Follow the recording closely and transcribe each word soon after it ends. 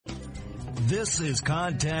This is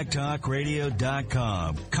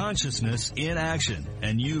ContactTalkRadio.com. Consciousness in action.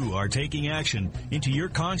 And you are taking action into your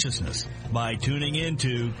consciousness by tuning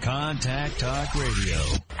into Contact Talk Radio. And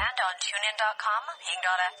on TuneIn.com,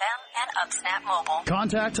 Hing.fm, and UpSnap Mobile.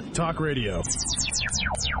 Contact Talk Radio.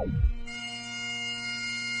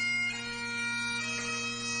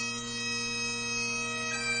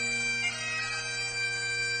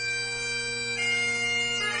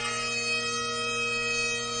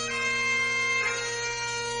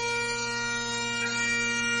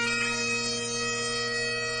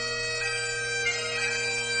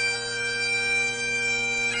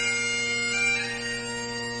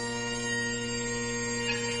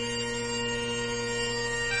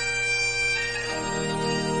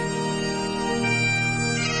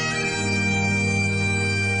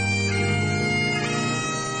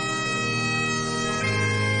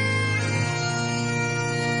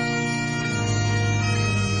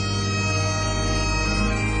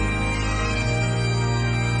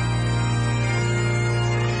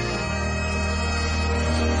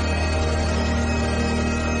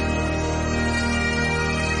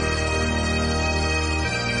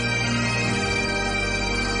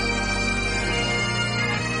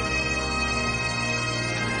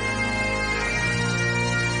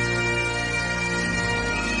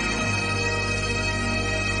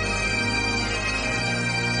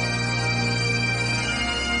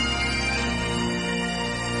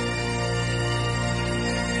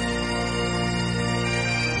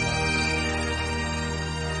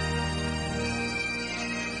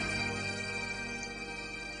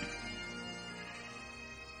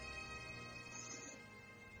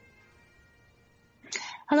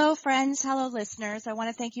 Hello, friends. Hello, listeners. I want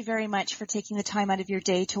to thank you very much for taking the time out of your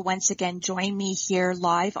day to once again join me here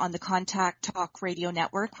live on the Contact Talk Radio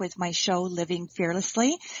Network with my show, Living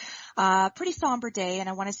Fearlessly. Pretty somber day, and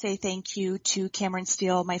I want to say thank you to Cameron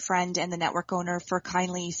Steele, my friend and the network owner, for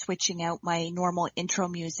kindly switching out my normal intro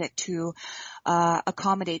music to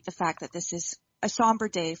accommodate the fact that this is a somber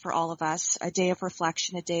day for all of us, a day of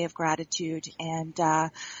reflection, a day of gratitude, and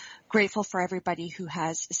grateful for everybody who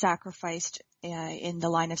has sacrificed in the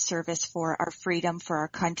line of service for our freedom, for our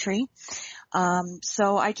country.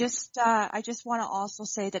 So I just want to also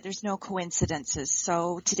say that there's no coincidences.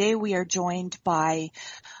 So today we are joined by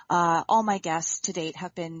all my guests to date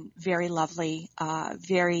have been very lovely,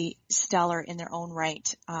 very stellar in their own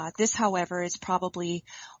right. This, however, is probably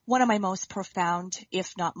one of my most profound,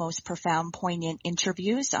 if not most profound, poignant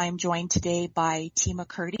interviews. I am joined today by Tima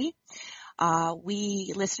Curdy.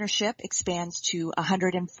 Listenership expands to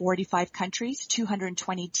 145 countries,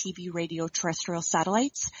 220 TV, radio, terrestrial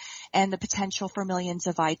satellites, and the potential for millions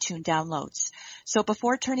of iTunes downloads. So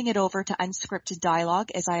before turning it over to unscripted dialogue,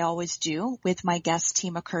 as I always do with my guest,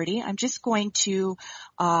 Tima Curdy, I'm just going to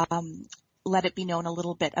let it be known a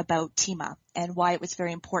little bit about Tima and why it was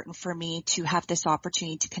very important for me to have this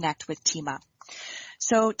opportunity to connect with Tima.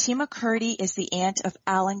 So Tima Curdy is the aunt of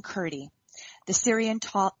Alan Kurdi, the Syrian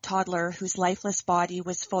toddler whose lifeless body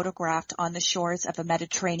was photographed on the shores of a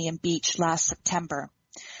Mediterranean beach last September.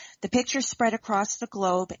 The picture spread across the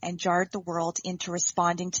globe and jarred the world into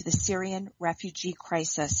responding to the Syrian refugee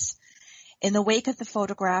crisis. In the wake of the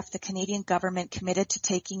photograph, the Canadian government committed to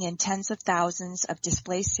taking in tens of thousands of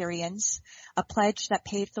displaced Syrians, a pledge that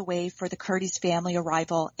paved the way for the Kurdi's family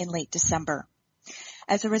arrival in late December.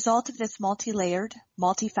 As a result of this multi-layered,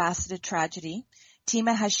 multifaceted tragedy,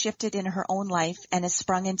 Tima has shifted in her own life and has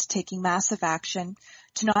sprung into taking massive action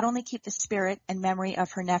to not only keep the spirit and memory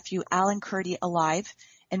of her nephew Alan Kurdi alive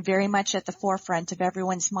and very much at the forefront of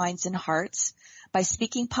everyone's minds and hearts by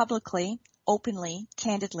speaking publicly, openly,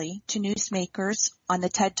 candidly to newsmakers on the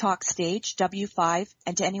TED Talk stage, W5,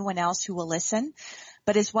 and to anyone else who will listen,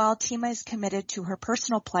 but as well, Tima is committed to her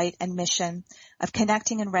personal plight and mission of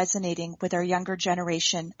connecting and resonating with our younger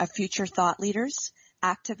generation of future thought leaders,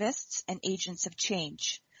 activists, and agents of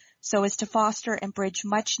change, so as to foster and bridge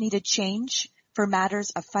much-needed change for matters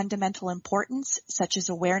of fundamental importance such as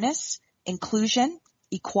awareness, inclusion,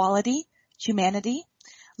 equality, humanity,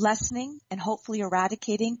 lessening and hopefully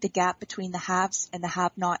eradicating the gap between the haves and the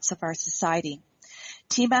have-nots of our society.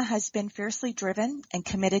 Tima has been fiercely driven and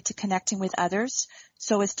committed to connecting with others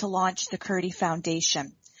so as to launch the Kurdi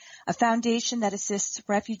Foundation, a foundation that assists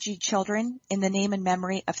refugee children in the name and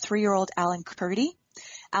memory of 3-year-old Alan Kurdi,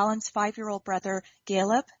 Alan's 5-year-old brother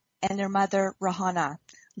Galeb, and their mother Rahana,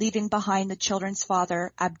 leaving behind the children's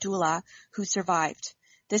father Abdullah, who survived.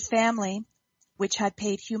 This family, which had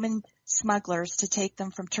paid human smugglers to take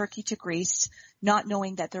them from Turkey to Greece, not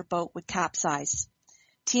knowing that their boat would capsize.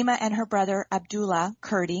 Tima and her brother Abdullah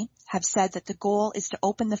Kurdi have said that the goal is to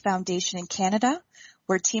open the foundation in Canada,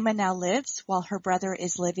 where Tima now lives while her brother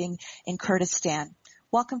is living in Kurdistan.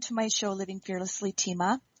 Welcome to my show, Living Fearlessly,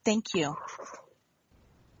 Tima. Thank you.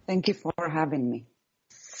 Thank you for having me.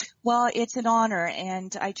 Well, it's an honor,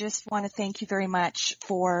 and I just want to thank you very much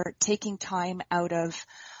for taking time out of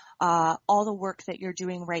all the work that you're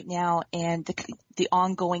doing right now and the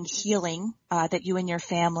ongoing healing that you and your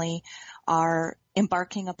family are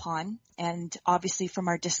embarking upon. And obviously from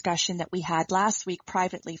our discussion that we had last week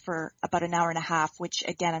privately for about an hour and a half, which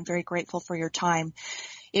again, I'm very grateful for your time.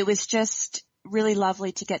 It was just really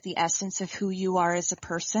lovely to get the essence of who you are as a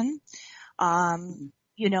person.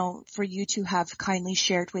 You know, for you to have kindly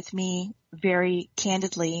shared with me very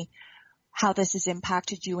candidly how this has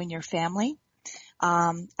impacted you and your family.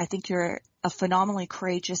 I think you're a phenomenally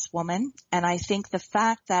courageous woman, and I think the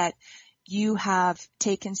fact that you have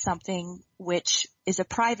taken something which is a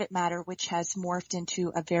private matter, which has morphed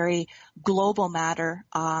into a very global matter,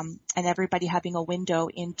 and everybody having a window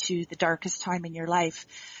into the darkest time in your life,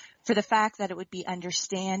 for the fact that it would be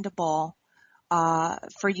understandable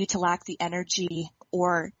for you to lack the energy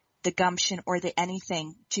or the gumption or the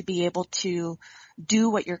anything to be able to do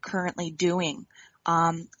what you're currently doing.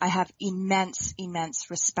 I have immense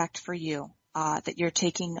respect for you, that you're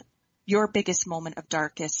taking your biggest moment of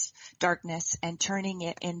darkness and turning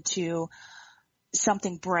it into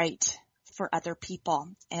something bright for other people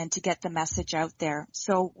and to get the message out there.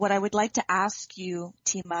 So what I would like to ask you,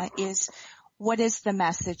 Tima, is what is the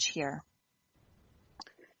message here?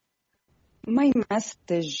 My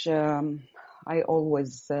message, I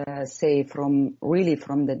always say from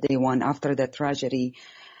the day one after the tragedy,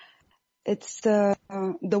 it's the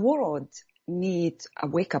world needs a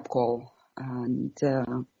wake-up call. And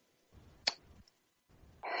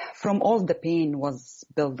from all the pain was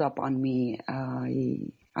built up on me,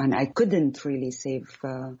 and I couldn't really save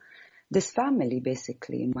this family,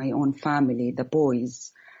 basically, my own family, the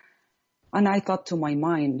boys. And I thought to my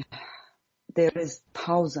mind, there is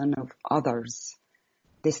thousands of others.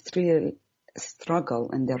 They still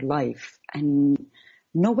struggle in their life, and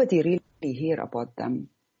nobody really hear about them.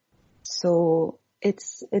 So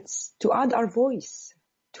it's to add our voice,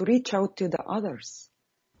 to reach out to the others,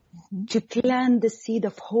 to plant the seed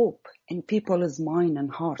of hope in people's mind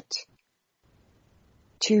and heart,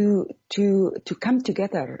 to come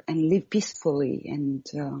together and live peacefully and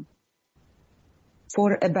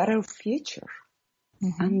for a better future.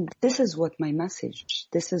 Mm-hmm. And this is what my message,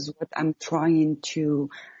 this is what I'm trying to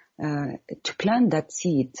plant that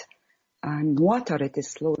seed and water it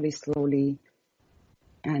slowly,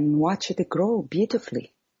 and watch it grow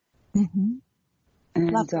beautifully. Mm-hmm.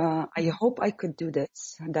 And I hope I could do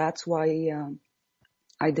this. That's why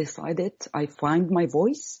I decided I find my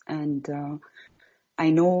voice, and I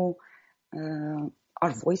know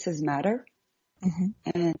our voices matter.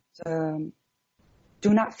 Mm-hmm. And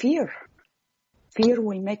do not fear. Fear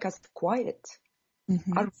will make us quiet.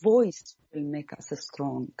 Mm-hmm. Our voice will make us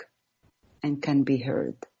strong and can be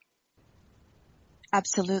heard.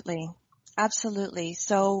 Absolutely.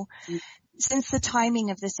 So since the timing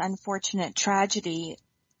of this unfortunate tragedy,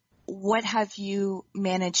 what have you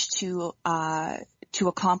managed to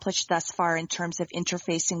accomplish thus far in terms of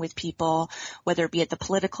interfacing with people, whether it be at the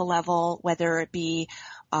political level, whether it be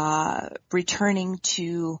returning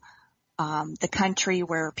to the country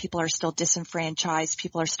where people are still disenfranchised,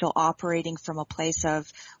 people are still operating from a place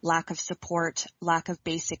of lack of support, lack of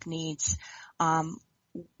basic needs.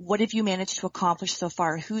 What have you managed to accomplish so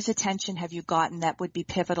far? Whose attention have you gotten that would be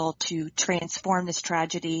pivotal to transform this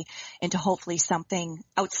tragedy into hopefully something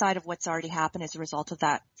outside of what's already happened as a result of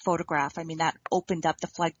that photograph? I mean, that opened up the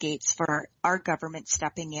floodgates for our government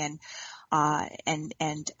stepping in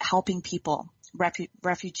and helping people,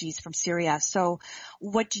 refugees from Syria. So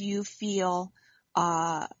what do you feel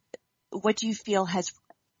has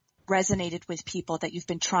resonated with people that you've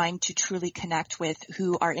been trying to truly connect with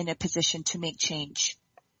who are in a position to make change?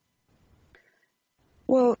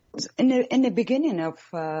 Well, in the beginning of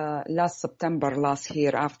last September, last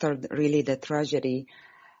year, after really the tragedy,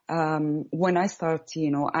 when I start,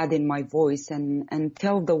 adding my voice and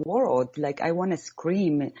tell the world, like, I want to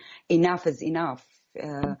scream, enough is enough.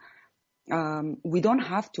 We don't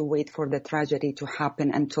have to wait for the tragedy to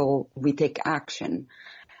happen until we take action.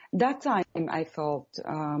 That time I felt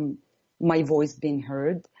my voice being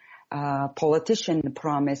heard. Politicians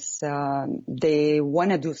promise they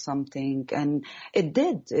want to do something, and it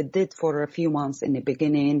did for a few months in the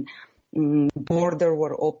beginning. Border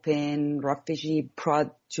were open, refugee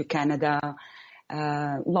brought to Canada,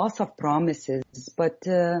 lots of promises, but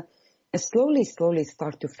slowly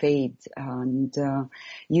start to fade, and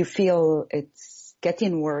you feel it's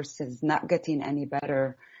getting worse, it's not getting any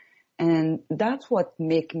better. And that's what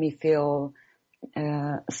make me feel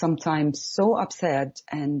sometimes so upset,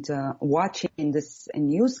 and watching this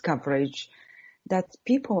news coverage, that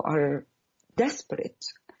people are desperate,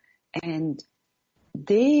 and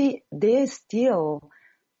they still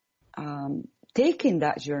taking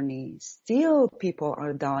that journey. Still people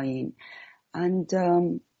are dying. And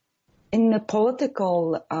in the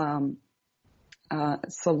political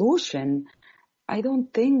solution, I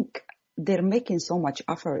don't think they're making so much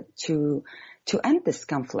effort to end this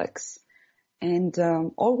conflicts. And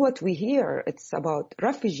all what we hear, it's about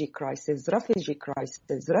refugee crisis.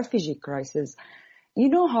 You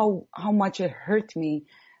know how much it hurt me,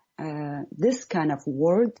 this kind of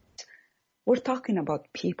word. We're talking about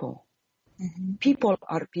people. Mm-hmm. People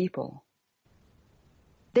are people.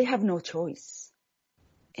 They have no choice.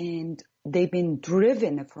 And they've been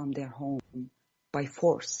driven from their home by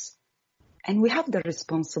force. And we have the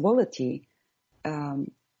responsibility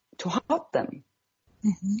to help them.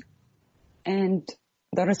 Mm-hmm. And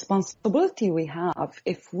the responsibility we have,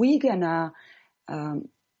 if we're gonna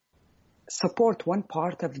support one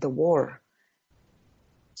part of the war,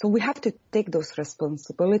 so we have to take those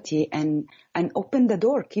responsibility and open the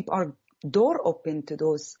door, keep our door open to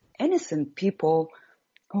those innocent people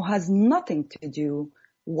who has nothing to do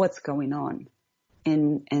what's going on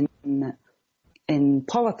in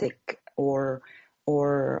politics or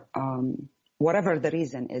whatever the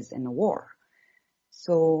reason is in the war.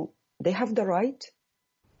 So they have the right,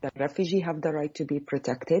 the refugee have the right to be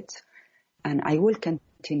protected, and I will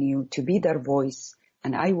continue to be their voice,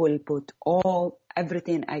 and I will put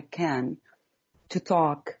everything I can to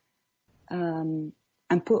talk and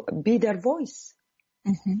be their voice.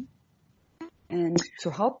 Mm-hmm. And to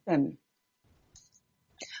help them.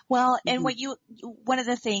 Well, and one of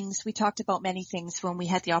the things, we talked about many things when we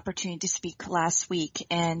had the opportunity to speak last week,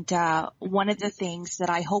 and one of the things that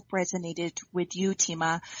I hope resonated with you,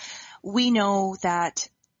 Tima, we know that,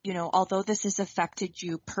 you know, although this has affected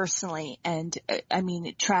you personally, and I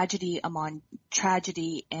mean, tragedy among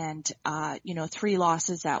tragedy, and, 3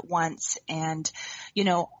 losses at once. And, you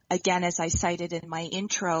know, again, as I cited in my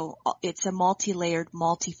intro, it's a multi-layered,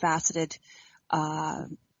 multifaceted,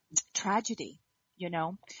 tragedy, you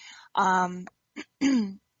know.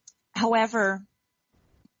 However,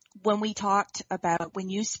 when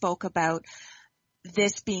you spoke about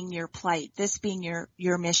this being your plight, this being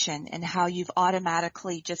your mission, and how you've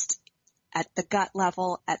automatically just at the gut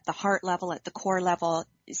level, at the heart level, at the core level,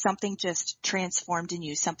 something just transformed in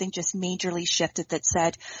you, something just majorly shifted that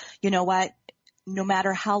said, you know what, no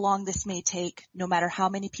matter how long this may take, no matter how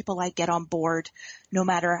many people I get on board, no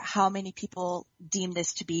matter how many people deem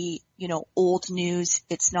this to be, you know, old news,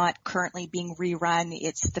 it's not currently being rerun,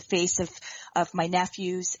 it's the face of my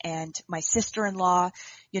nephews and my sister-in-law,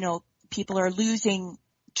 you know, people are losing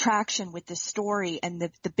traction with this story and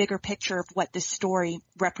the bigger picture of what this story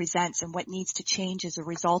represents and what needs to change as a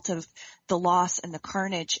result of the loss and the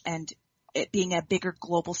carnage and it being a bigger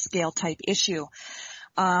global scale type issue.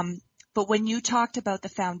 But when you talked about the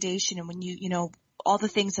foundation and when you know, all the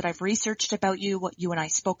things that I've researched about you, what you and I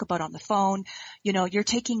spoke about on the phone, you know, you're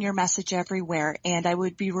taking your message everywhere. And I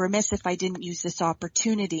would be remiss if I didn't use this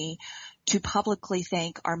opportunity to publicly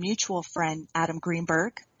thank our mutual friend, Adam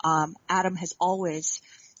Greenberg. Adam has always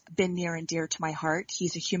been near and dear to my heart.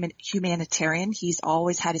 He's a humanitarian. He's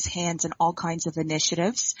always had his hands in all kinds of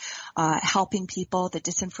initiatives, helping people, the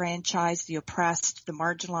disenfranchised, the oppressed, the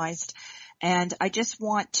marginalized. And I just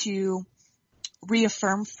want to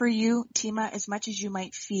reaffirm for you, Tima, as much as you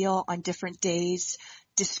might feel on different days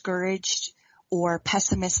discouraged or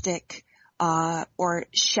pessimistic, or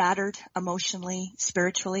shattered emotionally,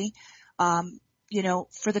 spiritually, you know,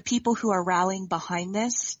 for the people who are rallying behind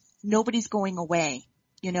this, nobody's going away.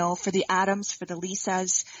 You know, for the Adams, for the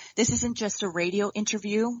Lisas, this isn't just a radio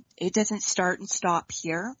interview. It doesn't start and stop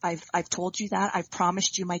here. I've told you that. I've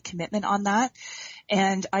promised you my commitment on that.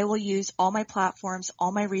 And I will use all my platforms,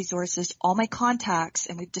 all my resources, all my contacts,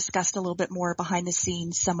 and we've discussed a little bit more behind the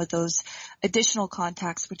scenes, some of those additional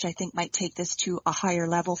contacts, which I think might take this to a higher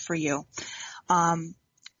level for you.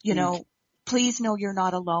 You know, please know you're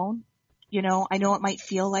not alone. You know, I know it might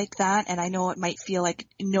feel like that, and I know it might feel like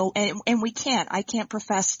no, and I can't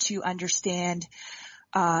profess to understand,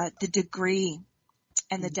 the degree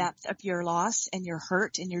and the depth of your loss and your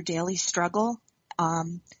hurt and your daily struggle.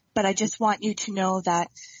 But I just want you to know that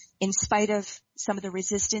in spite of some of the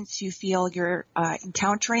resistance you feel you're,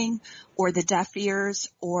 encountering, or the deaf ears,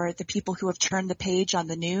 or the people who have turned the page on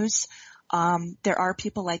the news, there are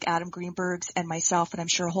people like Adam Greenberg's and myself, and I'm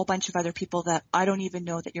sure a whole bunch of other people that I don't even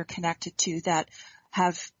know that you're connected to that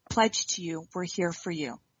have pledged to you, we're here for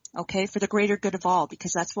you. okay, for the greater good of all,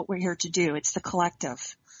 because that's what we're here to do. It's the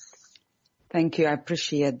collective. Thank you. I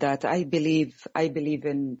appreciate that. I believe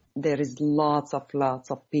in there is lots of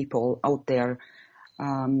people out there.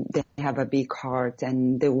 They have a big heart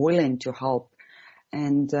and they're willing to help.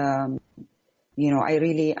 And, I'm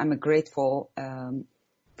grateful,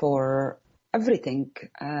 for everything,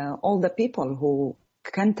 all the people who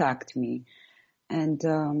contact me, and,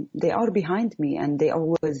 they are behind me, and they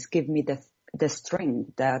always give me the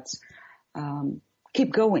strength that,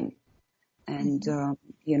 keep going. And,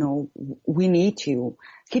 we need you.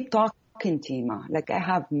 Keep talking, Tima. Like, I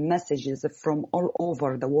have messages from all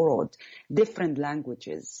over the world, different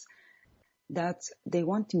languages, that they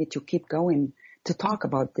want me to keep going, to talk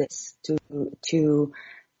about this, to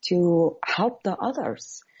help the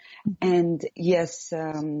others. And yes,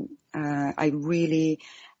 I'm really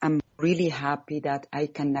happy that I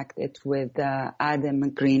connected with Adam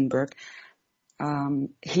Greenberg.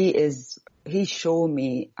 He showed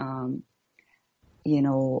me,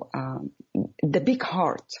 the big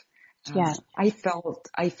heart. Yeah. I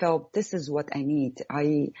felt this is what I need.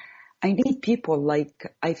 I need people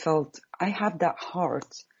like, I felt I have that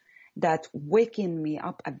heart that waking me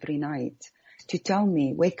up every night to tell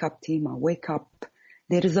me, wake up, Tima, wake up.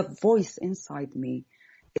 There is a voice inside me.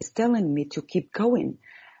 It's telling me to keep going.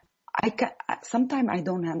 Sometimes I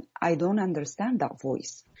don't understand that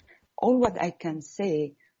voice. All what I can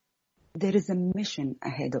say, there is a mission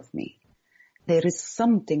ahead of me. There is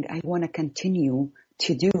something I want to continue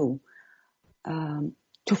to do,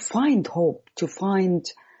 to find hope, to find,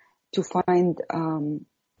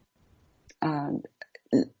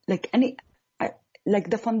 like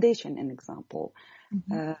the foundation, an example.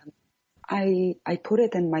 Mm-hmm. I put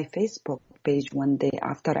it in my Facebook page one day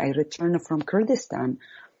after I returned from Kurdistan.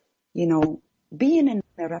 Being in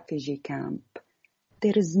a refugee camp,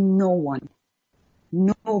 there is nobody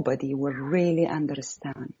will really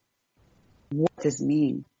understand what it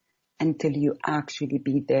means until you actually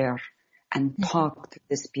be there and talk to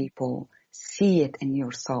these people, see it in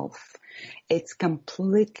yourself. It's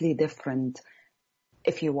completely different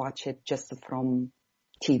if you watch it just from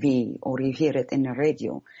TV or you hear it in the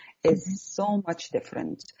radio. It's so much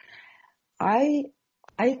different. I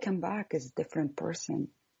come back as a different person.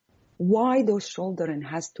 Why those children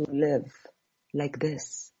has to live like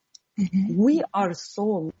this? Mm-hmm. We are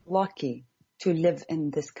so lucky to live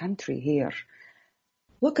in this country here.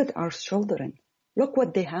 Look at our children. Look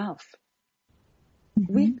what they have.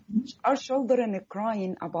 Mm-hmm. Our children are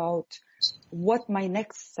crying about what my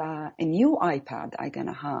next new iPad I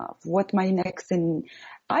gonna have, what my next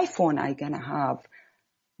iPhone I gonna have.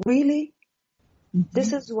 Really? Mm-hmm.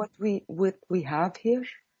 This is what we have here?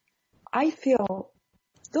 I feel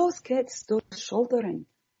those kids, those children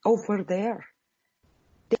over there,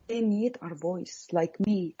 they need our voice, like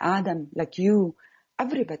me, Adam, like you,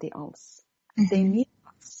 everybody else. Mm-hmm. They need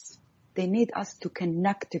us. They need us to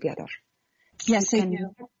connect together. Yes, they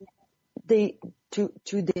do.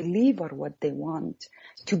 To deliver what they want,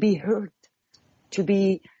 to be heard, to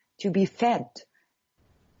be fed,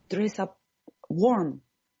 dress up warm.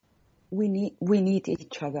 We need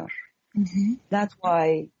each other. Mm-hmm. That's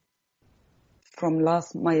why from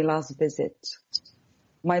my last visit,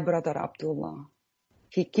 my brother Abdullah,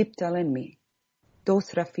 he kept telling me,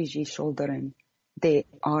 those refugee children, they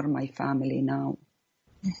are my family now.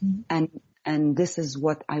 Mm-hmm. And this is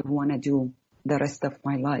what I want to do the rest of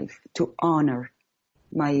my life, to honor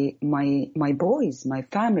my boys, my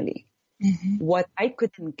family, mm-hmm. what I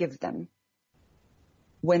couldn't give them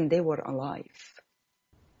when they were alive.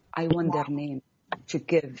 I want their name to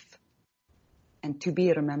give and to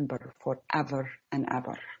be remembered forever and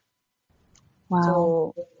ever. Wow.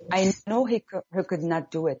 So I know he could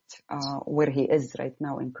not do it where he is right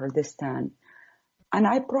now in Kurdistan. And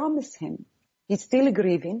I promise him, he's still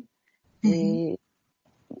grieving. Mm-hmm.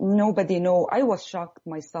 Nobody know. I was shocked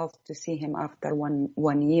myself to see him after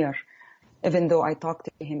one year, even though I talk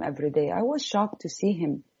to him every day. I was shocked to see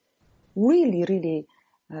him. Really, really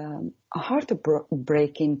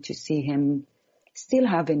heartbreaking to see him still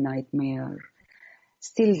having nightmare,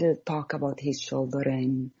 still talk about his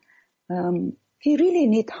children. He really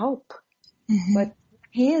need help. Mm-hmm. But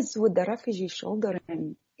he is with the refugee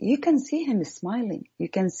children. You can see him smiling. You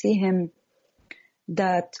can see him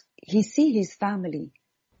that he see his family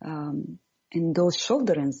in those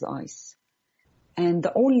children's eyes. And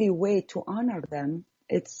the only way to honor them,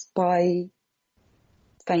 it's by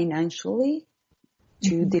financially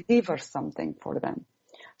to deliver something for them.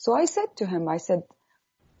 So I said to him,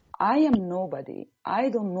 I am nobody. I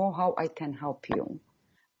don't know how I can help you.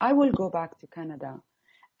 I will go back to Canada,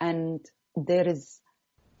 and there is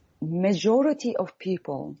majority of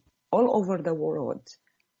people all over the world,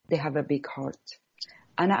 they have a big heart.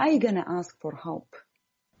 And I'm going to ask for help.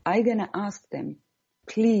 I'm going to ask them,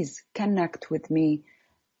 please connect with me.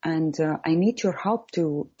 And I need your help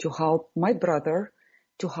to help my brother,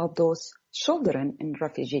 to help those children in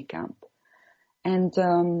refugee camp. And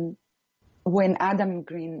when Adam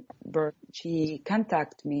Greenberg, she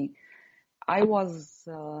contacted me, I was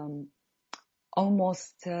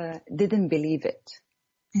almost didn't believe it.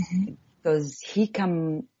 Mm-hmm. Because he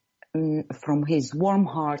come from his warm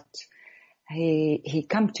heart. He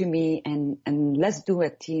come to me and let's do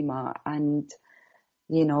it, Tima. And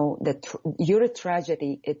you know that your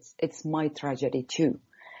tragedy, it's my tragedy too.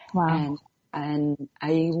 Wow. And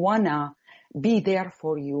I wanna be there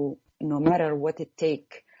for you no matter what it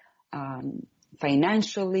take,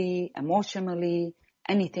 financially, emotionally,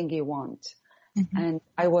 anything you want. Mm-hmm. And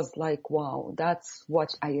I was like, wow, that's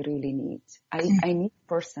what I really need. I need a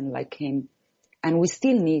person like him. And we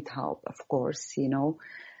still need help, of course, you know.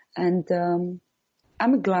 And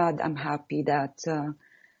I'm glad, I'm happy that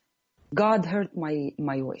God heard my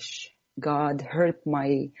wish. God heard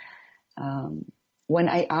my, when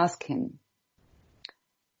I asked him,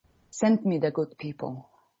 send me the good people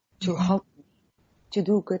to help me to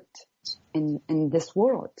do good in this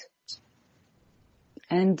world.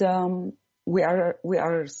 And we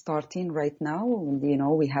are starting right now. You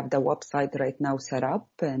know, we have the website right now set up,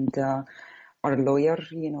 and our lawyer,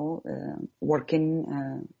 you know,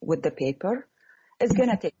 working with the paper. It's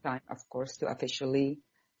gonna take time, of course, to officially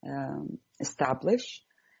establish.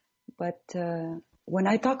 But when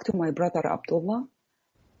I talk to my brother Abdullah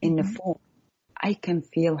in the phone, I can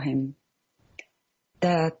feel him,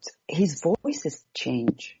 that his voice has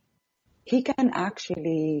changed. He can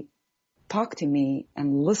actually talk to me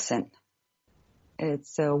and listen.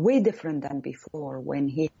 It's way different than before when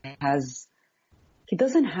he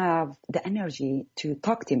doesn't have the energy to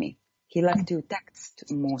talk to me. He likes to text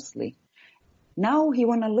mostly. Now he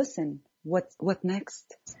want to listen. What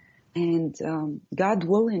next? And God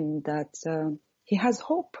willing that he has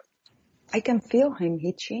hope. I can feel him.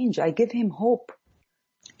 He changed. I give him hope.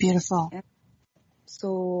 Beautiful. And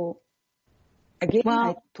so again,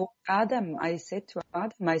 I told Adam, I said to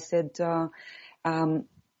Adam, I said, I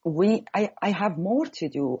have more to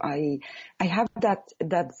do. I have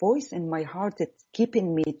that voice in my heart that's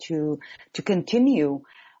keeping me to continue.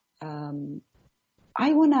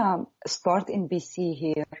 I want to start in BC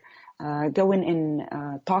here, going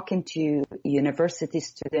in, talking to university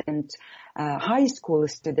student, high school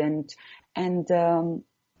student, and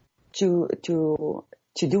to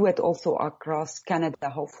do it also across Canada,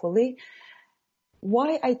 hopefully.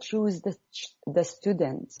 Why I choose the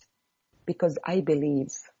students? Because I believe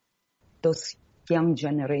those young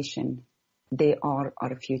generation, they are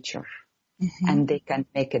our future, and they can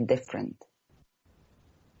make it different.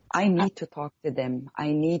 I need to talk to them.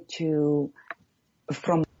 I need to,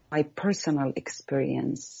 from my personal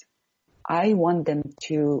experience, I want them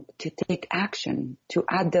to take action, to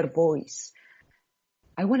add their voice.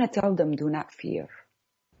 I want to tell them, do not fear.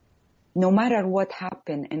 No matter what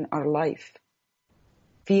happened in our life,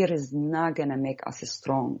 fear is not going to make us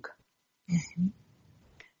strong.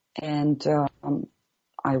 And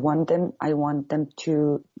I want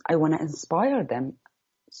to inspire them.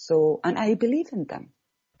 So, and I believe in them.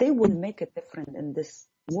 They will make a difference in this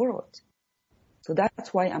world. So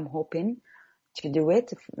that's why I'm hoping to do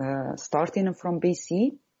it, starting from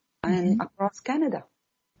BC and across Canada.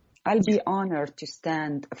 I'll be honored to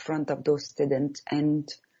stand in front of those students and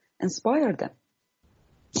inspire them.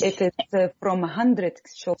 If it's from 100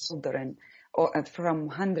 children or from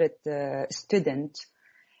 100 students,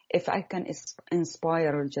 if I can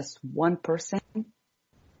inspire just one person,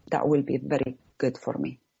 that will be very good for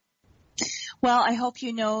me. Well, I hope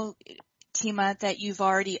you know, Tima, that you've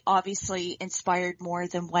already obviously inspired more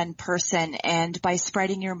than one person, and by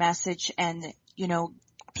spreading your message and, you know,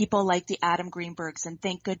 people like the Adam Greenbergs, and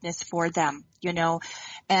thank goodness for them, you know,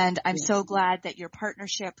 and I'm so glad that your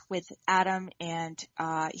partnership with Adam and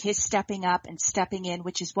his stepping up and stepping in,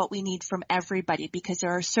 which is what we need from everybody, because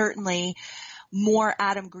there are certainly more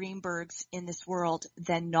Adam Greenbergs in this world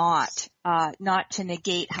than not to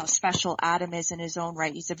negate how special Adam is in his own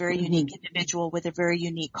right. He's a very unique individual with a very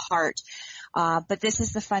unique heart. But this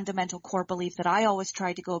is the fundamental core belief that I always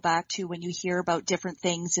try to go back to when you hear about different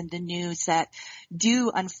things in the news that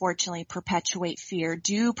do unfortunately perpetuate fear,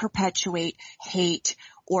 do perpetuate hate,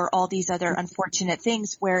 or all these other unfortunate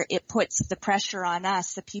things where it puts the pressure on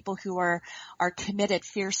us, the people who are committed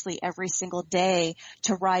fiercely every single day,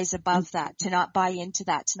 to rise above that, to not buy into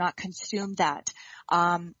that, to not consume that.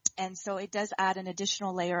 And so it does add an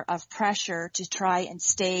additional layer of pressure to try and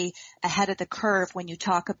stay ahead of the curve when you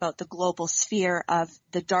talk about the global sphere of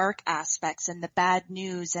the dark aspects and the bad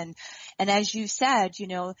news. And as you said,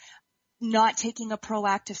 not taking a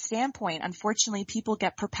proactive standpoint. Unfortunately, people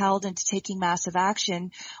get propelled into taking massive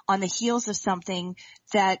action on the heels of something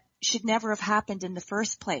that should never have happened in the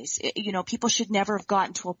first place. People should never have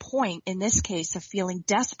gotten to a point, in this case, of feeling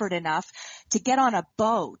desperate enough to get on a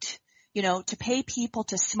boat, to pay people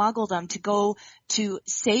to smuggle them to go to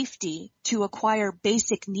safety, to acquire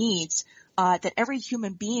basic needs that every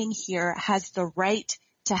human being here has the right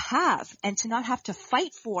to have, and to not have to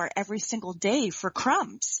fight for every single day for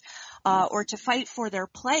crumbs, or to fight for their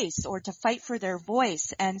place, or to fight for their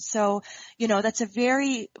voice. And so, that's a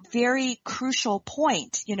very, very crucial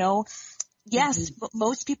point. Yes,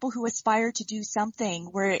 most people who aspire to do something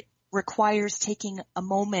where it requires taking a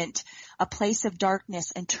moment, a place of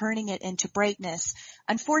darkness, and turning it into brightness,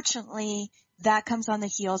 unfortunately, that comes on the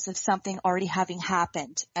heels of something already having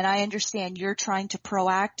happened. And I understand you're trying to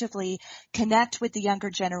proactively connect with the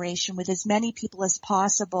younger generation, with as many people as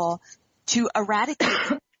possible, to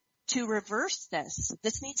eradicate, to reverse this.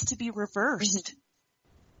 This needs to be reversed.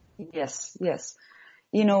 Yes.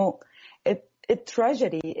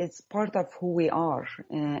 Tragedy is part of who we are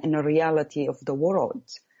in the reality of the world.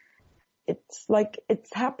 It's like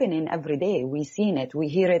it's happening every day. We've seen it. We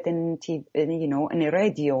hear it in TV, in the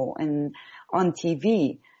radio and on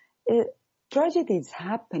TV. Tragedy is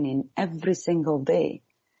happening every single day.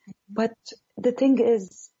 But the thing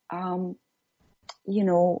is,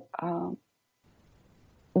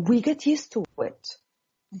 we get used to it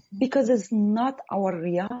because it's not our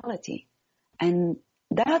reality. And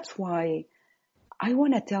that's why I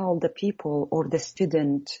want to tell the people or the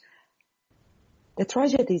student, the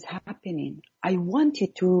tragedy is happening. I want you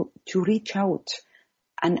to reach out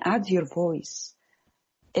and add your voice.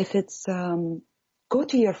 If it's, go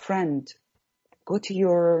to your friend, go to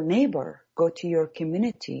your neighbor, go to your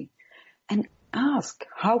community and ask,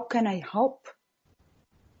 how can I help?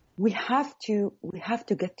 We have to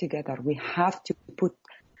get together. We have to put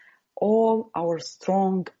all our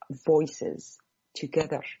strong voices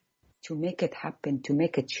together to make it happen, to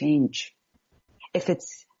make a change. If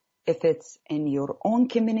it's in your own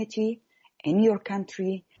community, in your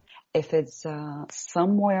country, if it's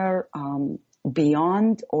somewhere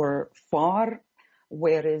beyond or far,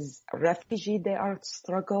 where is a refugee they are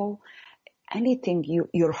struggle, anything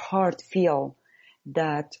your heart feel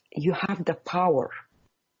that you have the power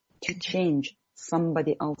to change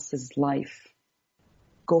somebody else's life,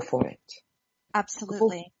 go for it.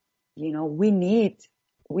 Absolutely. We need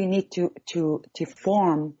to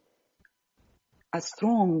form a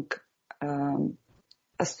strong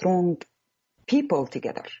people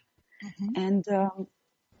together. And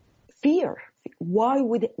fear. Why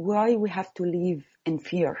we have to live in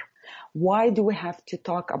fear? Why do we have to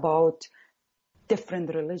talk about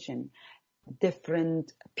different religion,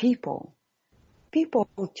 different people? People,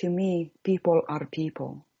 to me, people are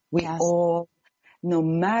people. We all, no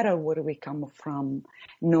matter where we come from,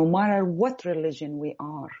 no matter what religion we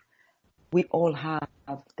are, we all have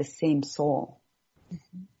the same soul.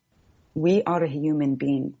 We are a human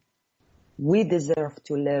being. We deserve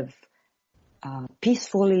to live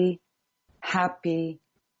peacefully, happy,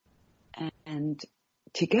 and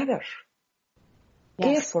together.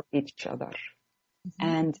 Care for each other.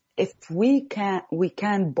 And if we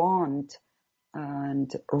can bond and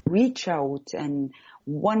reach out, and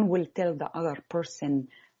one will tell the other person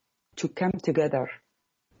to come together,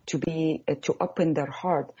 to open their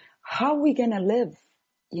heart, how are we gonna live,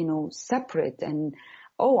 separate? And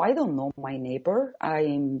I don't know my neighbor.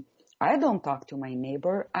 I don't talk to my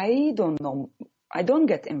neighbor. I don't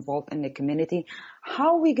get involved in the community.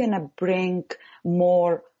 How are we gonna bring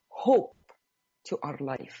more hope to our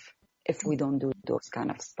life if we don't do those kind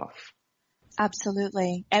of stuff?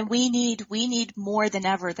 Absolutely. And we need more than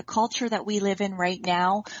ever, the culture that we live in right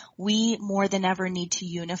now, we more than ever need to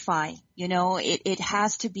unify. It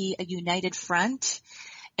has to be a united front,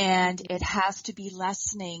 and it has to be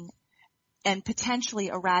lessening and potentially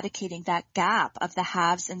eradicating that gap of the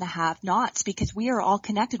haves and the have-nots, because we are all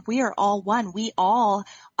connected. We are all one. We all,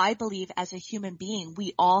 I believe, as a human being,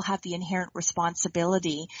 we all have the inherent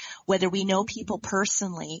responsibility, whether we know people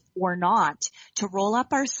personally or not, to roll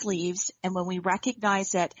up our sleeves. And when we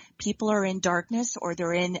recognize that people are in darkness or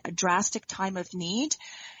they're in a drastic time of need,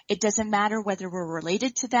 it doesn't matter whether we're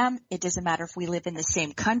related to them. It doesn't matter if we live in the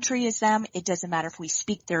same country as them. It doesn't matter if we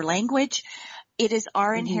speak their language. It is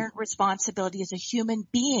our inherent responsibility as a human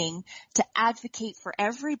being to advocate for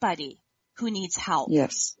everybody who needs help.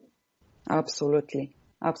 Yes, absolutely.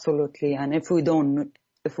 Absolutely. And if we don't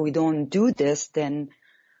if we don't do this, then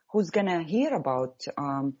who's gonna hear about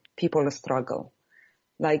people's struggle?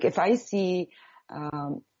 Like if I see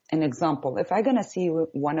an example, if I'm gonna see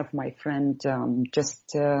one of my friend,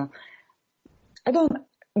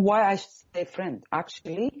 why I say friend,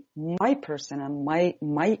 actually my person and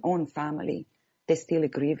my own family, they're still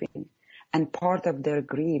grieving, and part of their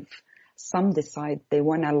grief, some decide they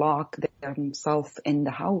want to lock themselves in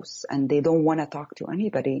the house and they don't want to talk to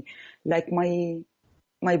anybody. Like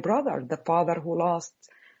my brother, the father who lost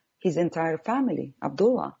his entire family,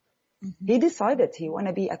 Abdullah. Mm-hmm. He decided he want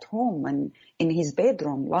to be at home and in his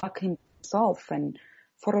bedroom, lock himself, and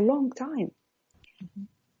for a long time. Mm-hmm.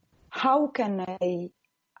 How can I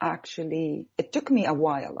actually, it took me a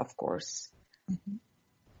while, of course. Mm-hmm.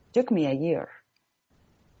 It took me a year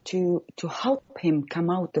to help him come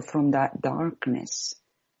out from that darkness.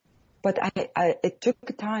 But it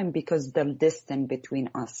took time because the distance between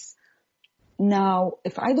us. Now,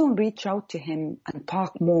 if I don't reach out to him and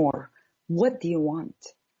talk more, what do you want?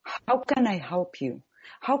 How can I help you?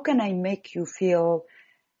 How can I make you feel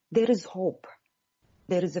there is hope?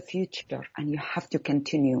 There is a future and you have to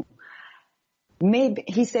continue. Maybe,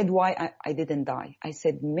 he said, why I didn't die? I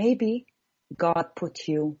said, maybe God put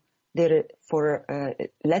you there for,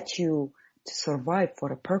 let you to survive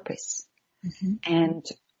for a purpose. Mm-hmm. And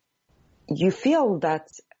you feel that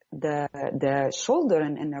the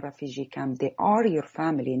children in a refugee camp, they are your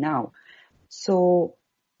family now. So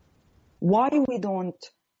why we don't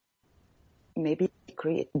maybe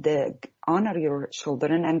honor your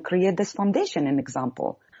children and create this foundation, an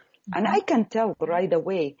example? Mm-hmm. And I can tell right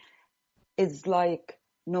away, it's like,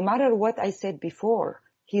 no matter what I said before,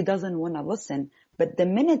 he doesn't want to listen. But the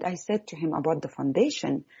minute I said to him about the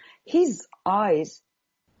foundation, his eyes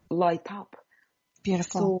light up.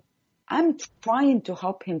 Beautiful. So I'm trying to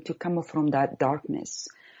help him to come from that darkness.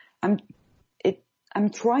 I'm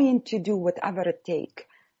trying to do whatever it takes.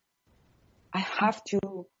 I have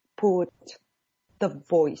to put the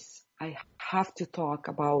voice. I have to talk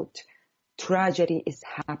about tragedy is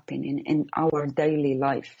happening in our daily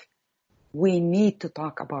life. We need to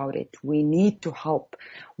talk about it. We need to help.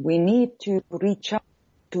 We need to reach out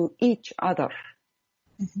to each other.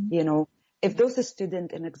 Mm-hmm. You know, if those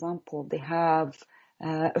students, an example, they have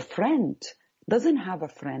a friend, doesn't have a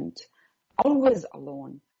friend, always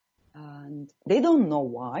alone, and they don't know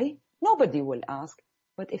why, nobody will ask.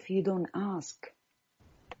 But if you don't ask,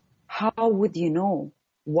 how would you know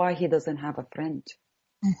why he doesn't have a friend?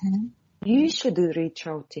 Mm-hmm. You should reach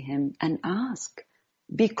out to him and ask.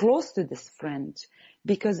 Be close to this friend,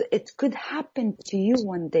 because it could happen to you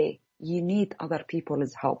one day. You need other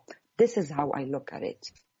people's help. This is how I look at it.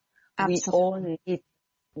 Absolutely.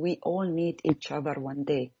 We all need each other one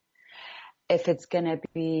day. If it's gonna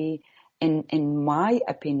be, in my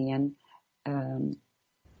opinion,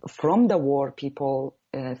 from the war, people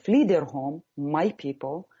flee their home. My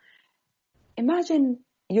people, imagine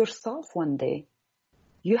yourself one day.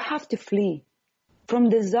 You have to flee from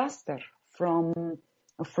disaster, from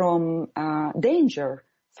danger,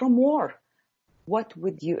 from war. What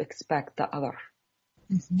would you expect the other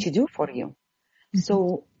to do for you? Mm-hmm.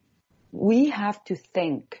 So we have to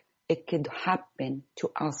think it could happen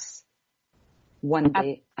to us one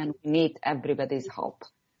day, and we need everybody's help.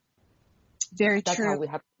 Very That's true. How we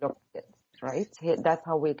have to look at it, right? That's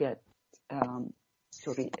how we get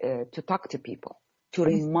to talk to people, to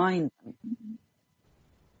remind them.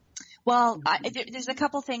 Well, there's a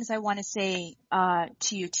couple things I want to say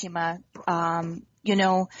to you, Tima. You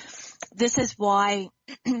know, this is why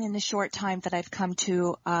in the short time that I've come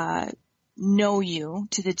to know you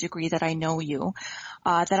to the degree that I know you,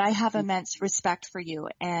 that I have immense respect for you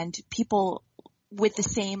and people with the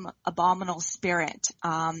same abominable spirit,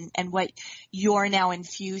 and what you're now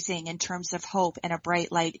infusing in terms of hope and a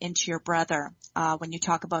bright light into your brother, when you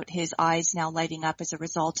talk about his eyes now lighting up as a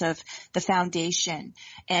result of the foundation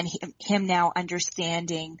and him now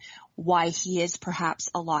understanding why he is perhaps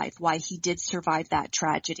alive, why he did survive that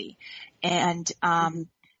tragedy. And,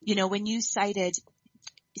 you know, when you cited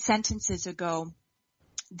sentences ago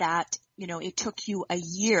that, you know, it took you a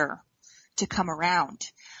year to come around,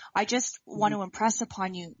 I just want to impress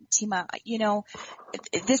upon you, Tima, you know,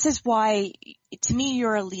 this is why, to me,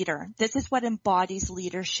 you're a leader. This is what embodies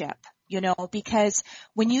leadership, you know, because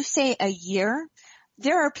when you say a year,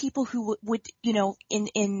 there are people who would, you know,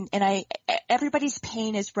 everybody's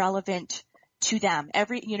pain is relevant to them.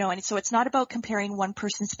 And so it's not about comparing one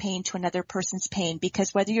person's pain to another person's pain,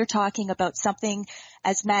 because whether you're talking about something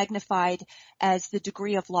as magnified as the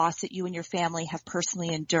degree of loss that you and your family have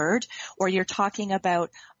personally endured, or you're talking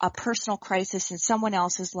about a personal crisis in someone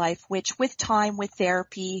else's life, which with time, with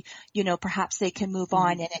therapy, perhaps they can move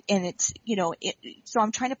on. And it's, so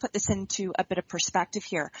I'm trying to put this into a bit of perspective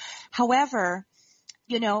here. However,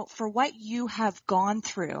 for what you have gone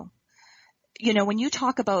through, when you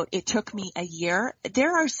talk about it took me a year,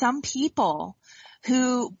 there are some people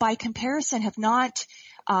who by comparison have not,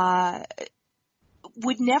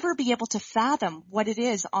 would never be able to fathom what it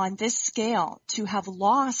is on this scale to have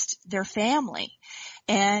lost their family.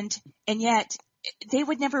 And yet they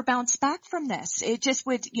would never bounce back from this. It just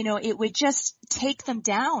would, it would just take them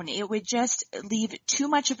down. It would just leave too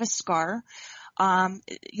much of a scar.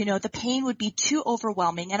 The pain would be too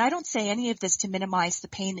overwhelming. And I don't say any of this to minimize the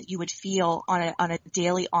pain that you would feel on a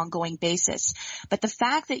daily, ongoing basis. But the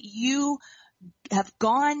fact that you have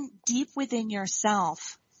gone deep within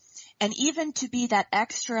yourself, and even to be that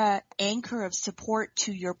extra anchor of support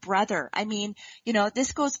to your brother. I mean,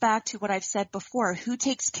 this goes back to what I've said before, who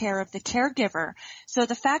takes care of the caregiver. So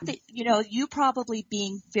the fact that, you probably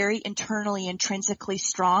being very internally, intrinsically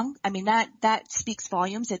strong, I mean, that speaks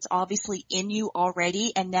volumes. It's obviously in you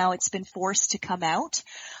already, and now it's been forced to come out.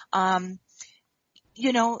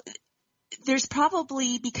 There's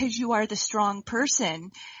probably, because you are the strong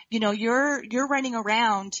person, you're running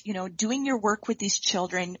around, doing your work with these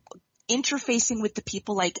children, interfacing with the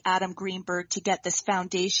people like Adam Greenberg to get this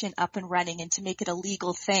foundation up and running and to make it a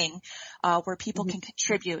legal thing, where people can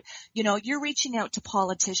contribute. You're reaching out to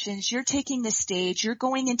politicians, you're taking the stage, you're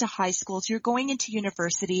going into high schools, you're going into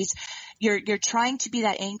universities, you're trying to be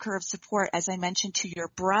that anchor of support, as I mentioned, to your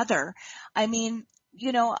brother. I mean,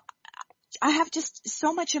 I have just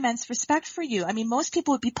so much immense respect for you. I mean, most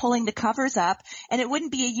people would be pulling the covers up, and it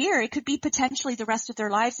wouldn't be a year. It could be potentially the rest of their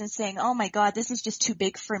lives and saying, oh my God, this is just too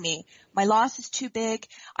big for me. My loss is too big.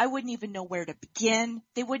 I wouldn't even know where to begin.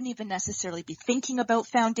 They wouldn't even necessarily be thinking about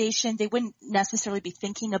foundation. They wouldn't necessarily be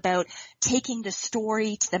thinking about taking the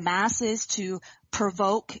story to the masses to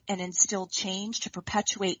provoke and instill change, to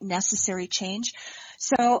perpetuate necessary change.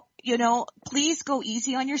 So, please go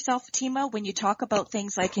easy on yourself, Tima, when you talk about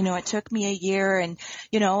things like, it took me a year, and,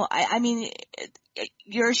 I mean,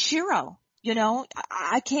 you're a shiro.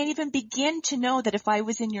 I can't even begin to know that if I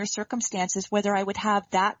was in your circumstances, whether I would have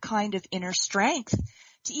that kind of inner strength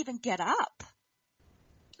to even get up.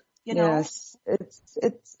 Yes,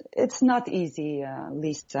 it's not easy,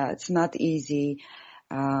 Lisa. It's not easy.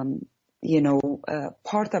 I'm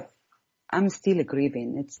still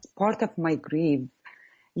grieving. It's part of my grief.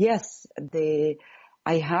 Yes,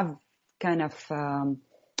 I have kind of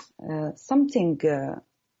something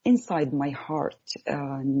inside my heart,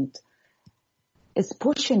 and it's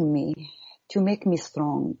pushing me to make me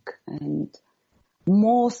strong. And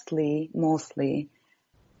mostly,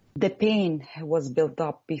 the pain was built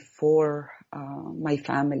up before my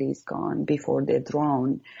family is gone, before they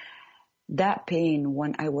drown. That pain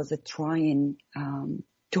when I was trying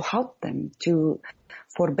to help them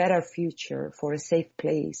for a better future, for a safe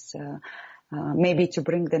place, maybe to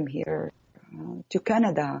bring them here to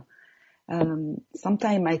Canada.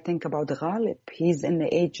 Sometimes I think about Ghalib. He's in the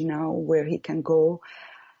age now where he can go.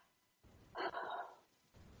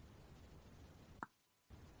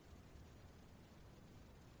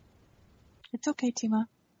 It's okay, Tima.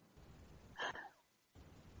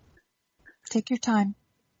 Take your time.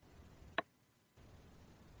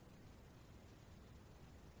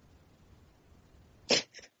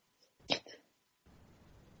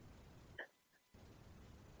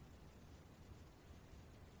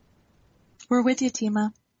 We're with you,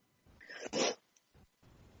 Tima.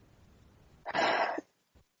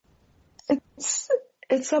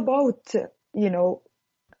 It's about,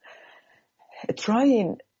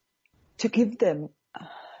 trying to give them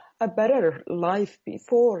a better life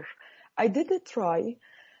before. I didn't try.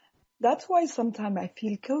 That's why sometimes I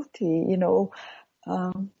feel guilty,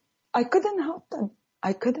 I couldn't help them.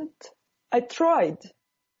 I couldn't. I tried,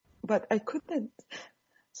 but I couldn't.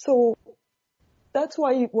 So that's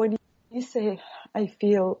why when you say, I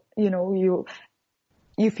feel, you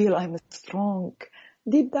feel I'm strong.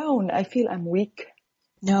 Deep down, I feel I'm weak.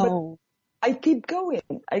 No. But I keep going.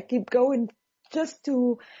 I keep going just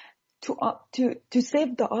to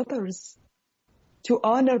save the others, to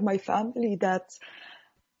honor my family. That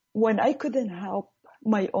when I couldn't help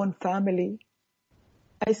my own family,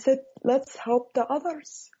 I said, let's help the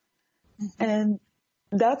others. Mm-hmm. And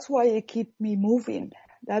that's why it keeps me moving.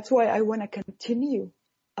 That's why I want to continue.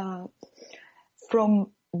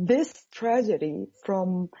 From this tragedy,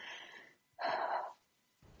 from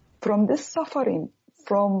from this suffering,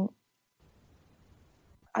 I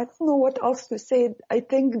don't know what else to say. I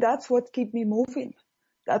think that's what keep me moving.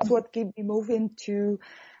 That's what keep me moving to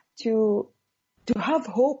have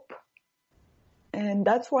hope. And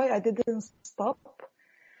that's why I didn't stop.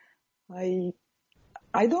 I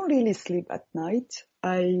don't really sleep at night.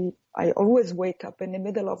 I always wake up in the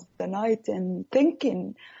middle of the night and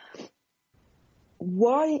thinking,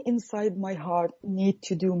 why inside my heart need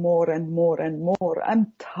to do more and more and more?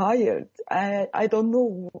 I'm tired. I don't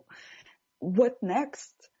know what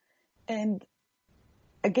next. And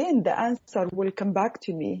again, the answer will come back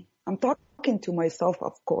to me. I'm talking to myself,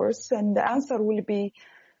 of course, and the answer will be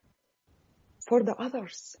for the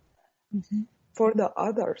others. Mm-hmm. For the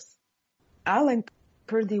others. Alan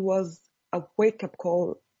Kurdi was a wake-up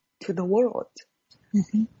call to the world.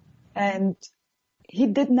 Mm-hmm. And he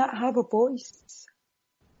did not have a voice.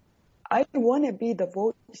 I want to be the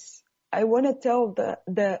voice. I want to tell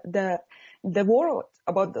the world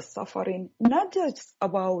about the suffering, not just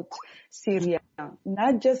about Syria,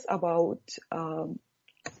 not just about,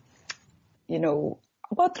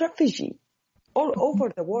 about refugee all over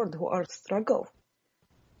the world who are struggle.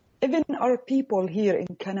 Even our people here in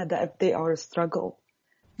Canada, if they are struggle,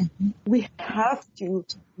 we have to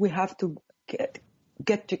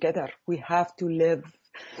get together. We have to live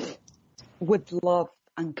with love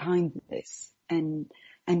and kindness and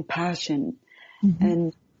passion. Mm-hmm.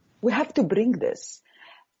 And we have to bring this.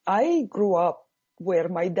 I grew up where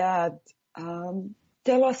my dad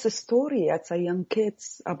tell us a story as a young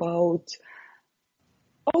kids about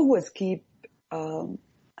always keep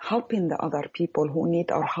helping the other people who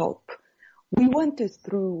need our help. We went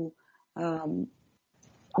through a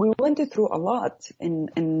lot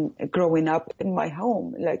in growing up in my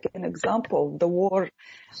home. Like an example, the war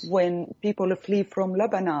when people flee from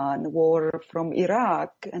Lebanon, war from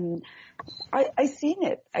Iraq, and I seen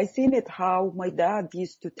it. I seen it how my dad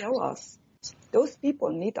used to tell us, those people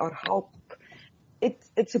need our help.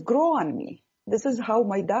 It's grow on me. This is how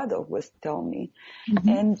my dad always tell me. Mm-hmm.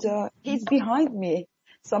 And he's behind me.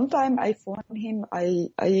 Sometimes I phone him,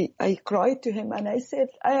 I cry to him, and I said,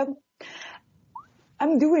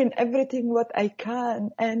 I'm doing everything what I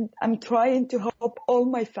can, and I'm trying to help all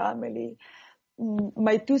my family.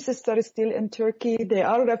 My two sisters still in Turkey. They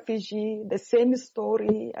are refugees. The same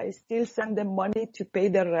story. I still send them money to pay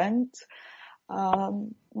the rent.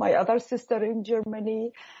 My other sister in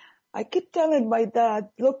Germany. I keep telling my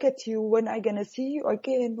dad, look at you, when I gonna see you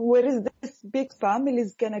again? Where is this big family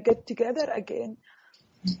is gonna get together again?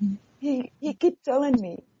 Mm-hmm. He keep telling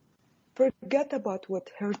me, forget about what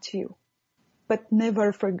hurt you, but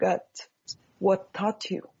never forget what taught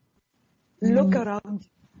you. Mm-hmm. Look around.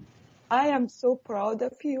 I am so proud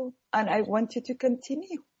of you, and I want you to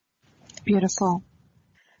continue. Beautiful.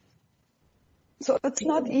 So it's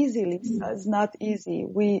not easy, Lisa. It's not easy.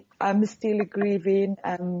 I'm still grieving,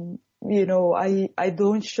 and I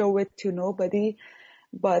don't show it to nobody.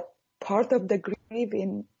 But part of the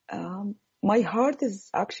grieving, my heart is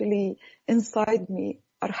actually inside me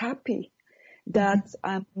are happy that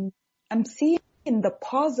I'm seeing the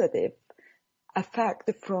positive effect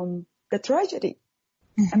from the tragedy.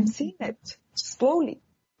 Mm-hmm. I'm seeing it slowly.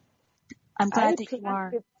 I'm glad that you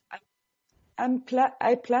are.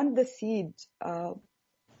 I planted the seed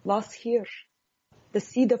last year, the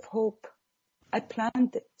seed of hope. I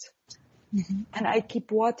planted it, and I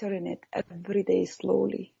keep watering it every day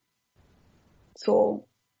slowly. So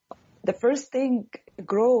the first thing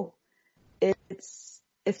grow, it's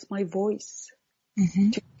my voice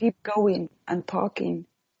to keep going and talking.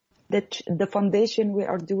 That the foundation we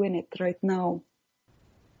are doing it right now,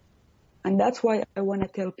 and that's why I want to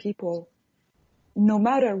tell people, no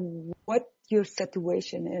matter what your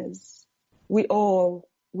situation is, we all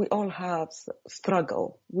have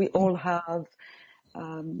struggle. We all have,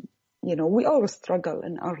 we all struggle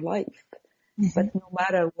in our life. But no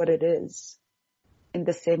matter what it is, in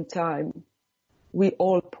the same time, we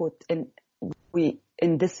all put in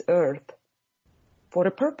this earth for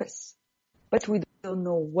a purpose. But we don't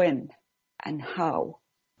know when and how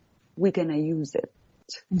we're gonna use it,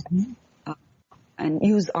 and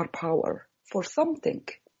use our power for something.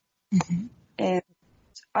 And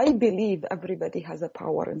I believe everybody has a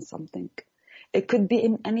power in something. It could be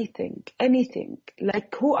in anything,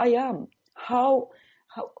 like who I am,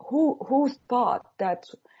 who thought that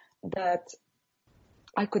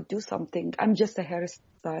I could do something. I'm just a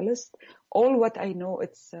hairstylist. All what I know,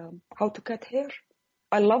 it's how to cut hair.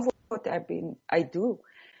 I love what I do.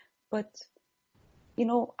 But,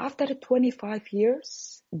 after 25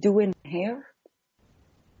 years doing hair,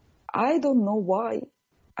 I don't know why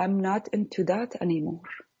I'm not into that anymore.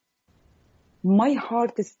 my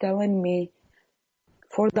heart is telling me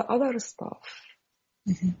for the other stuff.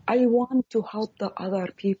 I want to help the other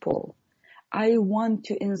people. I want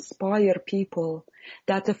to inspire people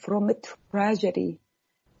that from a tragedy,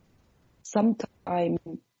 sometimes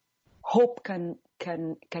hope can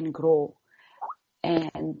grow.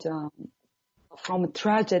 And from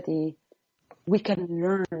tragedy, we can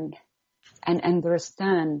learn and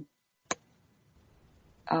understand,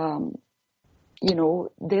 there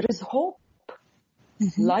is hope.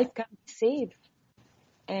 Life can be saved.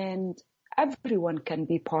 And everyone can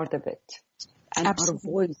be part of it. And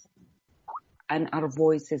Absolutely. our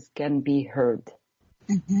voices can be heard.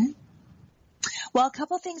 Well, a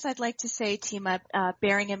couple of things I'd like to say, Tima,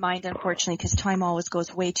 bearing in mind, unfortunately, because time always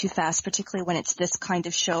goes way too fast, particularly when it's this kind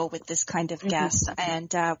of show with this kind of guest.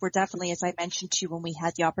 And we're definitely, as I mentioned to you when we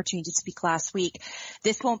had the opportunity to speak last week,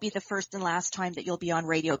 this won't be the first and last time that you'll be on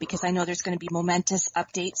radio, because I know there's going to be momentous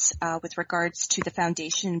updates with regards to the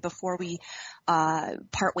foundation. Before we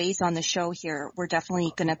part ways on the show here, we're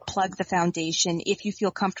definitely going to plug the foundation if you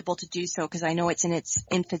feel comfortable to do so, because I know it's in its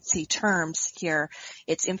infancy terms here,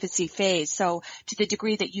 its infancy phase. So to the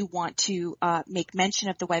degree that you want to make mention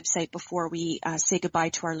of the website before we say goodbye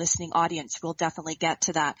to our listening audience, we'll definitely get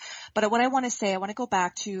to that. But what I want to say, I want to go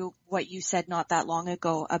back to what you said not that long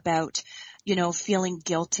ago about, feeling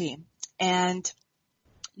guilty. And,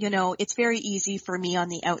 it's very easy for me on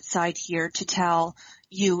the outside here to tell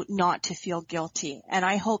you not to feel guilty. And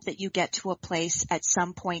I hope that you get to a place at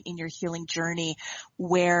some point in your healing journey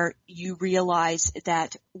where you realize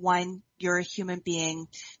that, one, you're a human being.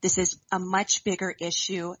 This is a much bigger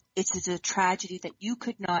issue. It is a tragedy that you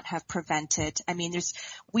could not have prevented. I mean,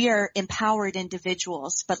 we are empowered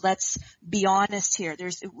individuals, but let's be honest here.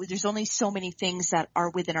 There's only so many things that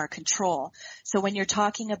are within our control. So when you're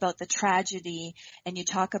talking about the tragedy and you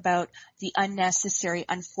talk about the unnecessary,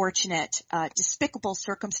 unfortunate, despicable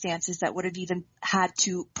circumstances that would have even had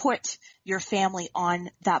to put your family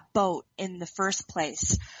on that boat in the first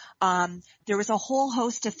place, there was a whole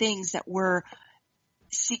host of things that were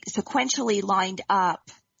sequentially lined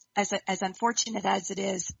up, as unfortunate as it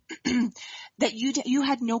is, that you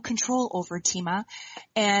had no control over, Tima.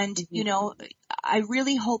 And, I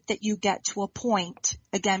really hope that you get to a point,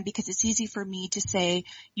 again, because it's easy for me to say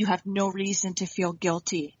you have no reason to feel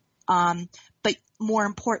guilty. But more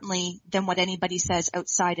importantly than what anybody says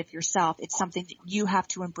outside of yourself, it's something that you have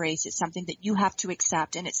to embrace. It's something that you have to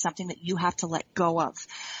accept, and it's something that you have to let go of.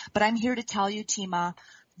 But I'm here to tell you, Tima,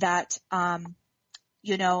 that,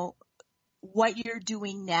 what you're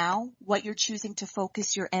doing now, what you're choosing to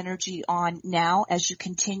focus your energy on now as you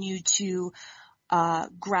continue to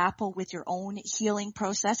grapple with your own healing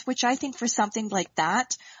process, which I think for something like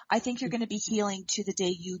that, I think you're going to be healing to the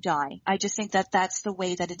day you die. I just think that that's the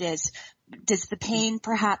way that it is. Does the pain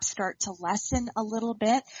perhaps start to lessen a little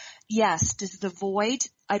bit? Yes. Does the void?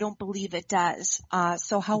 I don't believe it does.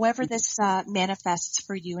 So however this manifests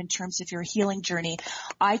for you in terms of your healing journey,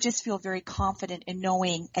 I just feel very confident in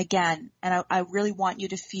knowing, again, and I really want you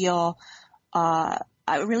to feel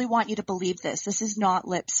I really want you to believe this. This is not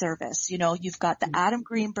lip service. You've got the Adam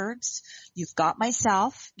Greenbergs, you've got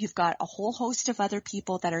myself, you've got a whole host of other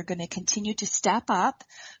people that are going to continue to step up,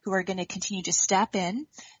 who are going to continue to step in.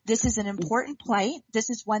 This is an important plight. This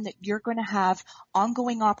is one that you're going to have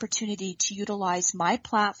ongoing opportunity to utilize my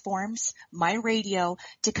platforms, my radio,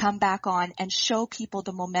 to come back on and show people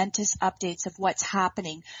the momentous updates of what's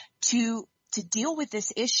happening to deal with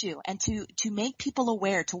this issue and to make people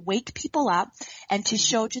aware, to wake people up, and to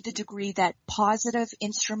show to the degree that positive,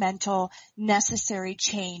 instrumental, necessary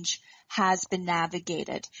change has been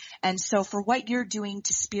navigated. And so for what you're doing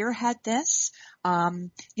to spearhead this,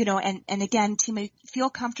 and again, Tima, feel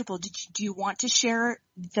comfortable. Do you want to share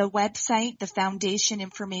the website, the foundation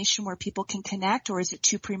information where people can connect, or is it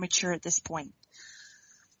too premature at this point?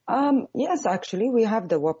 Yes, actually, we have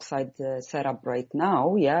the website set up right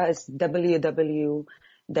now. Yeah, it's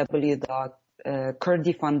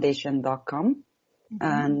www.kurdifoundation.com.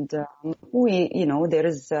 And there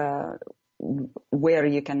is where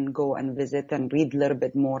you can go and visit and read a little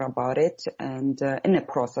bit more about it. And in a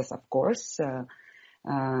process, of course, to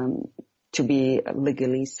be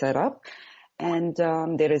legally set up. And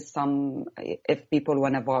there is some, if people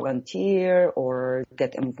want to volunteer or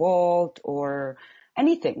get involved or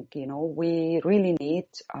anything, we really need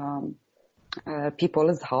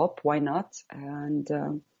people's help. Why not? And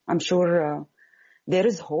I'm sure there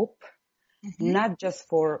is hope, not just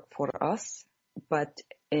for us, but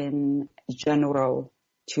in general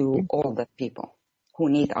to all the people who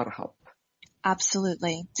need our help.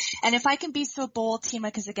 Absolutely. And if I can be so bold, Tima,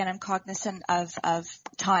 because again, I'm cognizant of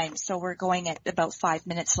time, so we're going at about 5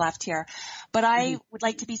 minutes left here. But I would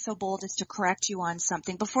like to be so bold as to correct you on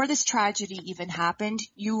something. Before this tragedy even happened,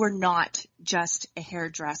 you were not just a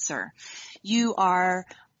hairdresser. You are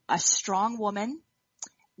a strong woman.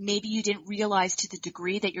 Maybe you didn't realize to the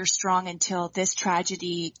degree that you're strong until this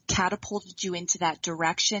tragedy catapulted you into that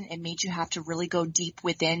direction and made you have to really go deep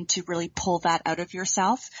within to really pull that out of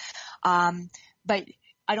yourself. But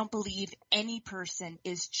I don't believe any person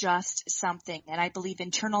is just something. And I believe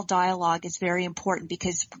internal dialogue is very important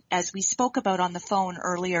because as we spoke about on the phone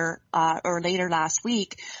earlier, or later last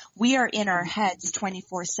week, we are in our heads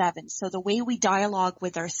 24/7. So the way we dialogue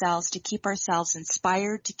with ourselves to keep ourselves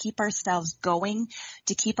inspired, to keep ourselves going,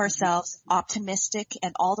 to keep ourselves optimistic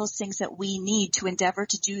and all those things that we need to endeavor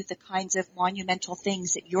to do the kinds of monumental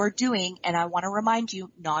things that you're doing. And I want to remind you,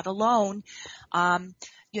 not alone.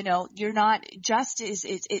 You're not just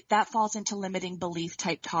that falls into limiting belief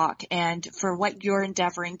type talk. And for what you're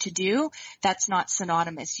endeavoring to do, that's not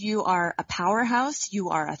synonymous. You are a powerhouse.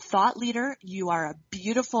 You are a thought leader. You are a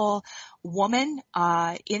beautiful woman,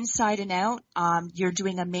 inside and out. You're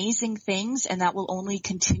doing amazing things, and that will only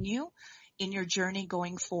continue in your journey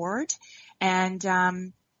going forward. And,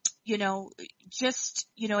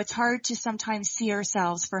 it's hard to sometimes see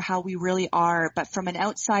ourselves for how we really are, but from an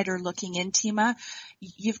outsider looking in, Tima,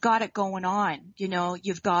 you've got it going on.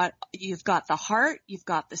 You've got the heart, you've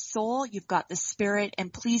got the soul, you've got the spirit,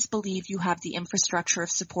 and please believe you have the infrastructure of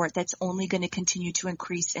support that's only going to continue to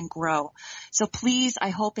increase and grow. So please, I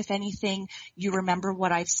hope if anything, you remember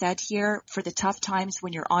what I've said here for the tough times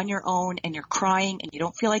when you're on your own and you're crying and you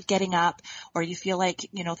don't feel like getting up, or you feel like,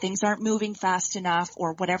 things aren't moving fast enough,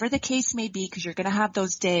 or whatever the case may be, because you're going to have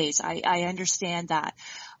those days. I understand that.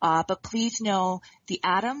 But please know the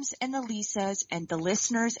Adams and the Lisas and the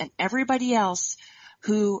listeners and everybody else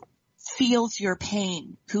who feels your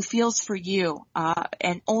pain, who feels for you,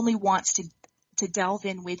 and only wants to delve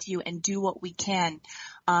in with you and do what we can.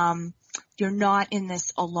 You're not in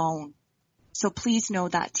this alone. So please know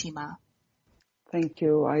that, Tima. Thank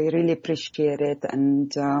you. I really appreciate it.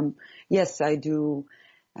 And yes, I do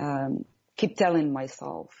keep telling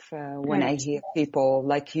myself when I hear people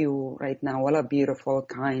like you right now, what a beautiful,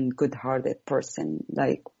 kind, good-hearted person.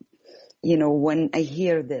 When I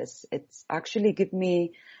hear this, it's actually give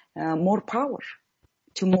me more power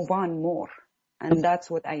to move on more. And that's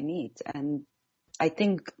what I need. And I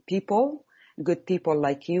think good people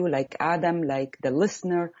like you, like Adam, like the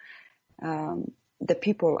listener, the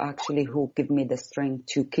people actually who give me the strength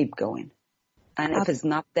to keep going. And if it's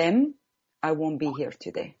not them, I won't be here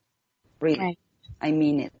today. Really. Right. I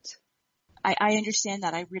mean it. I understand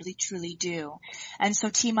that. I really, truly do. And so,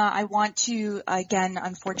 Tima, I want to, again,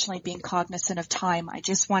 unfortunately being cognizant of time, I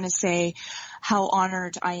just want to say how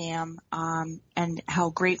honored I am, and how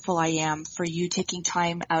grateful I am for you taking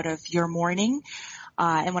time out of your morning.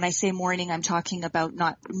 And when I say morning, I'm talking about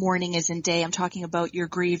not morning as in day. I'm talking about your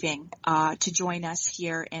grieving, to join us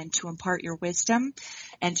here and to impart your wisdom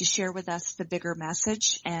and to share with us the bigger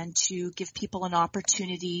message and to give people an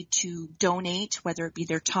opportunity to donate, whether it be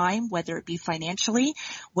their time, whether it be financially,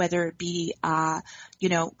 whether it be,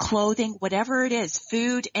 clothing, whatever it is,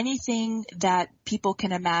 food, anything that people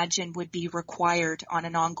can imagine would be required on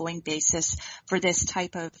an ongoing basis for this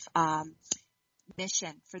type of,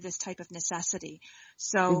 mission, for this type of necessity.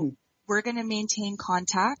 So we're going to maintain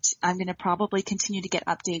contact. I'm going to probably continue to get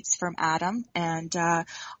updates from Adam, and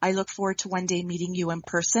I look forward to one day meeting you in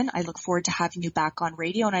person. I look forward to having you back on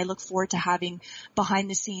radio, and I look forward to having behind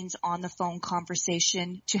the scenes on the phone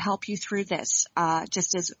conversation to help you through this,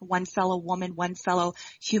 just as one fellow woman, one fellow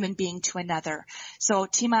human being to another. So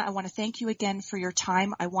Tima, I want to thank you again for your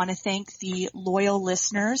time. I want to thank the loyal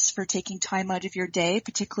listeners for taking time out of your day,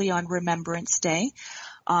 particularly on Remembrance Day.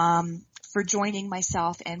 For joining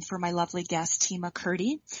myself and for my lovely guest, Tima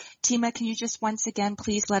Kurdi. Tima, can you just once again,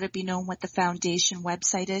 please let it be known what the foundation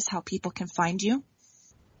website is, how people can find you?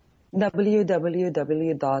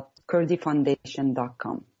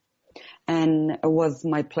 www.kurdifoundation.com. And it was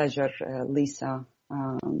my pleasure, Lisa,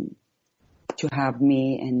 to have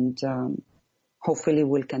me, and hopefully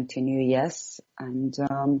we'll continue, yes. And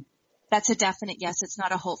that's a definite yes. It's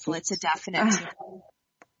not a hopeful, it's a definite.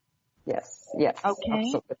 Yes, okay.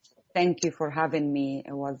 Absolutely. Thank you for having me.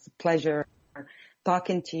 It was a pleasure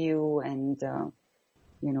talking to you, and,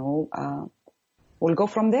 we'll go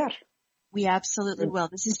from there. We absolutely will.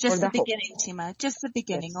 This is just the beginning, Tima. Just the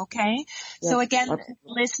beginning, okay? Yes. So again,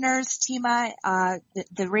 listeners, Tima,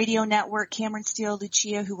 the radio network, Cameron Steele,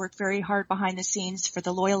 Lucia, who worked very hard behind the scenes, for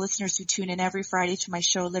the loyal listeners who tune in every Friday to my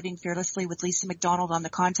show, Living Fearlessly with Lisa McDonald on the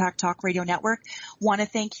Contact Talk Radio Network. Want to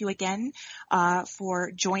thank you again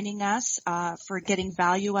for joining us, for getting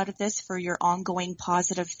value out of this, for your ongoing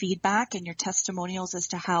positive feedback and your testimonials as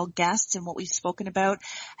to how guests and what we've spoken about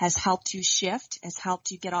has helped you shift, has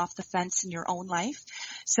helped you get off the fence in your own life.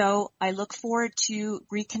 So I look forward to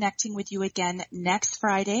reconnecting with you again next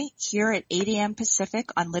Friday here at 8 a.m.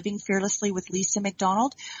 Pacific on Living Fearlessly with Lisa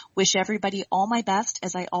McDonald. Wish everybody all my best,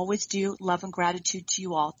 as I always do. Love and gratitude to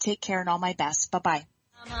you all. Take care and all my best. Bye-bye.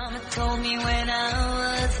 Mama told me when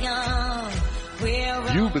I was young.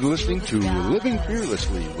 You've been listening to Living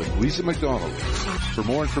Fearlessly with Lisa McDonald. For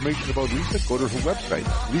more information about Lisa, go to her website,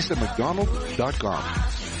 lisamcdonald.com.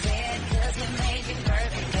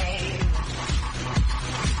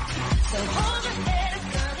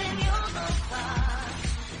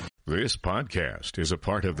 This podcast is a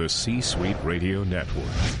part of the C-Suite Radio Network.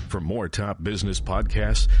 For more top business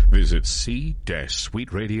podcasts, visit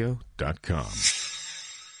c-suiteradio.com.